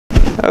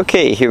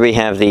Okay, here we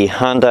have the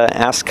Honda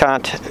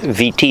Ascot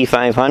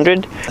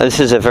VT500.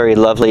 This is a very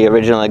lovely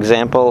original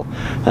example,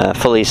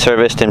 fully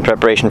serviced in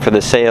preparation for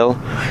the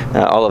sale.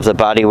 All of the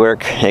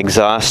bodywork,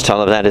 exhaust,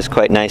 all of that is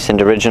quite nice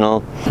and original.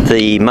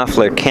 The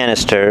muffler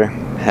canister,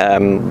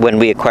 when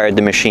we acquired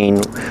the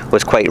machine,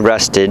 was quite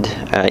rusted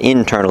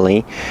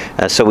internally,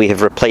 so we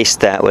have replaced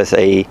that with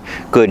a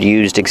good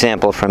used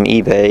example from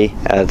eBay.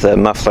 The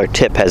muffler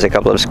tip has a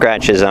couple of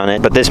scratches on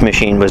it, but this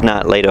machine was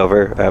not laid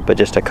over, but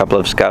just a couple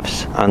of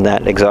scuffs on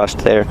that exhaust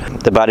there.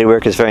 The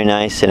bodywork is very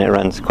nice and it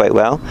runs quite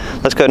well.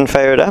 Let's go ahead and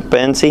fire it up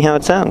and see how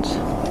it sounds.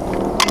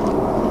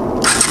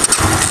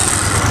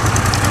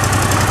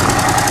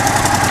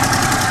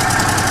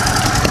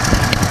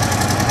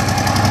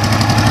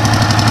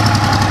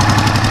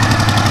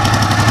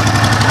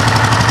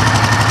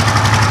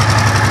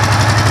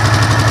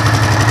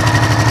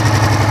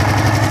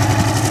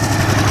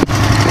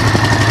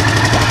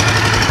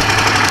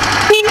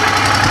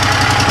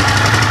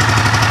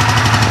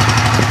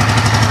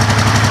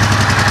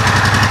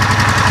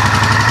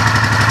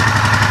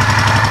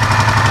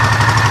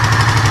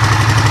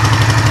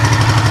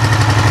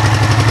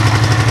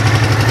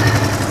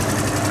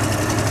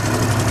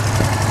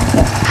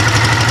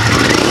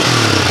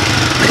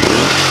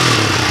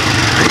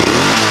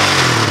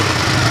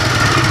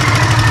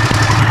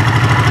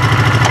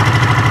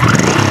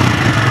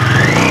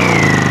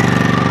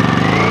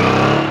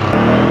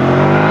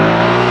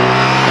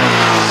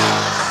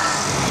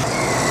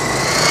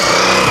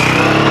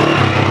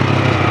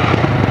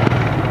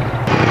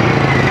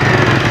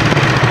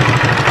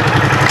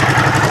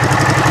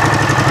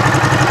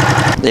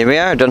 There we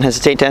are. Don't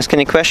hesitate to ask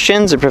any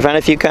questions or provide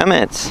a few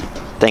comments.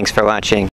 Thanks for watching.